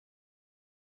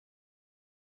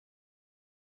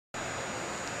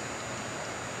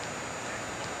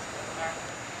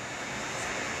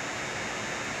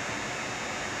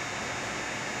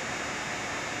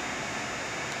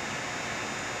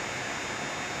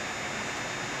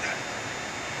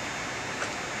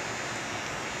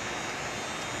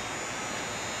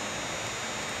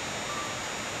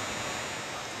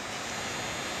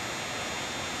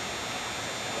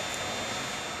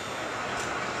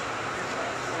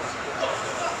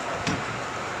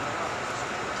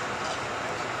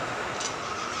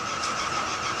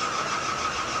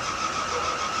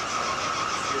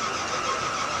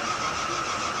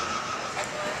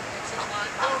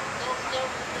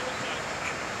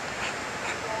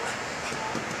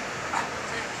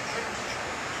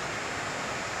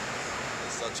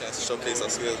a chance to showcase our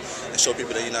skills and show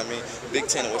people that, you know what I mean, Big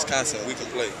Ten in Wisconsin, we can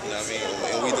play, you know what I mean,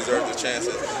 and we deserve the chance,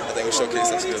 and I think we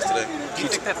showcased our skills today. Do you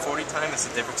think that 40 time is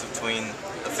the difference between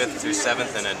the 5th through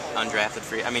 7th and an undrafted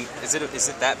free? I mean, is it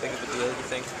that big of a deal, you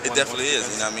think? It definitely is,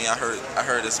 you know what I mean. I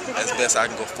heard as best I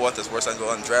can go 4th, as worst I can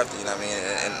go undrafted, you know what I mean,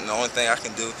 and the only thing I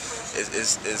can do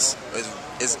is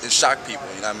shock people,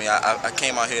 you know what I mean. I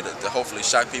came out here to hopefully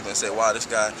shock people and say, wow, this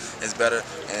guy is better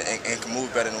and can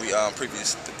move better than we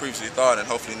previously thought, and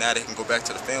hopefully now they can go back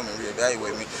to the film and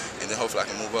reevaluate me, and then hopefully I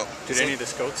can move up. Did any of the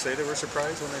scouts say they were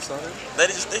surprised when they saw that?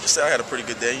 They just said I had a pretty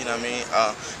good day, you know what I mean.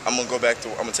 I'm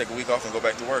gonna take a week off and go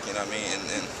back to work, you know what I mean,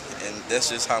 and that's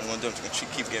just how I'm gonna do it. I'm gonna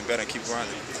keep getting better and keep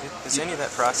grinding. Is any of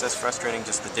that process frustrating?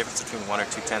 Just the difference between 1 or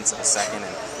 2/10 of a second,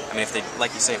 and I mean, if they,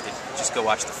 like you say, if they just go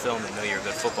watch the film, they know you're a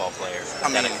good football player.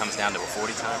 Then it comes down to a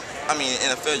 40 time. I mean, in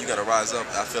the NFL, you got to rise up.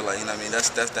 I feel like, you know what I mean, that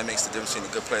makes the difference between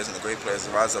the good players and the great players.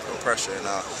 To rise up in pressure, and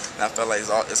I felt like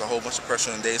it's a whole bunch of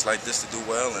pressure in days like this to do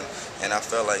well, and I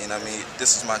felt like, you know what I mean,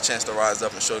 this is my chance to rise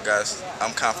up and show guys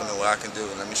I'm confident what I can do,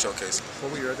 and let me showcase it.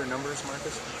 What were your other numbers,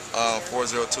 Marcus?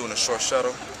 4.02 in a short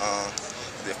shuttle.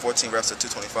 Did 14 reps at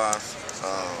 225.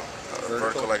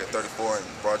 Vertical like at 34, and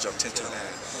broad jump 10.2 and a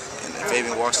half. And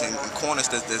Fabian Washington, and corners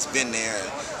that's been there,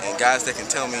 and guys that can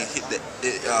tell me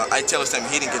Ike Taylor's telling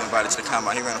me he didn't get invited to the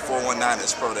combine. He ran a 4.19 at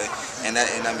his pro day, and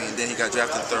I mean, then he got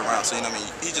drafted in the 3rd round. So, you know what I mean,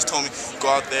 he just told me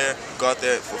go out there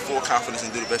with full confidence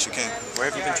and do the best you can. Where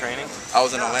have you been training? I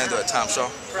was in Orlando at Tom Shaw.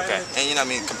 Okay. And, you know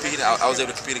what I mean, competing. I was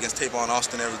able to compete against Tavon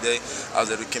Austin every day. I was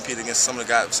able to compete against some of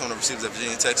the receivers at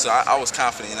Virginia Tech. So I was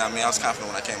confident. You know what I mean, I was confident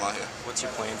when I came out here. What's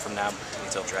your plan from now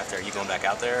until draft day? Are you going back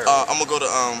out there? I'm gonna go to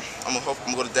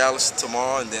Dallas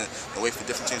tomorrow, and then wait for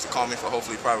different teams to call me for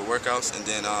hopefully private workouts, and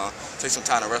then take some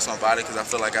time to rest my body, because I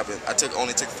feel like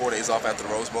only took 4 days off after the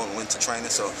Rose Bowl and went to training,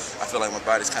 so I feel like my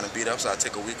body's kind of beat up. So I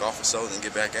take a week off or so, and then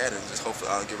get back at it, and just hopefully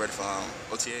get ready for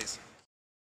OTAs.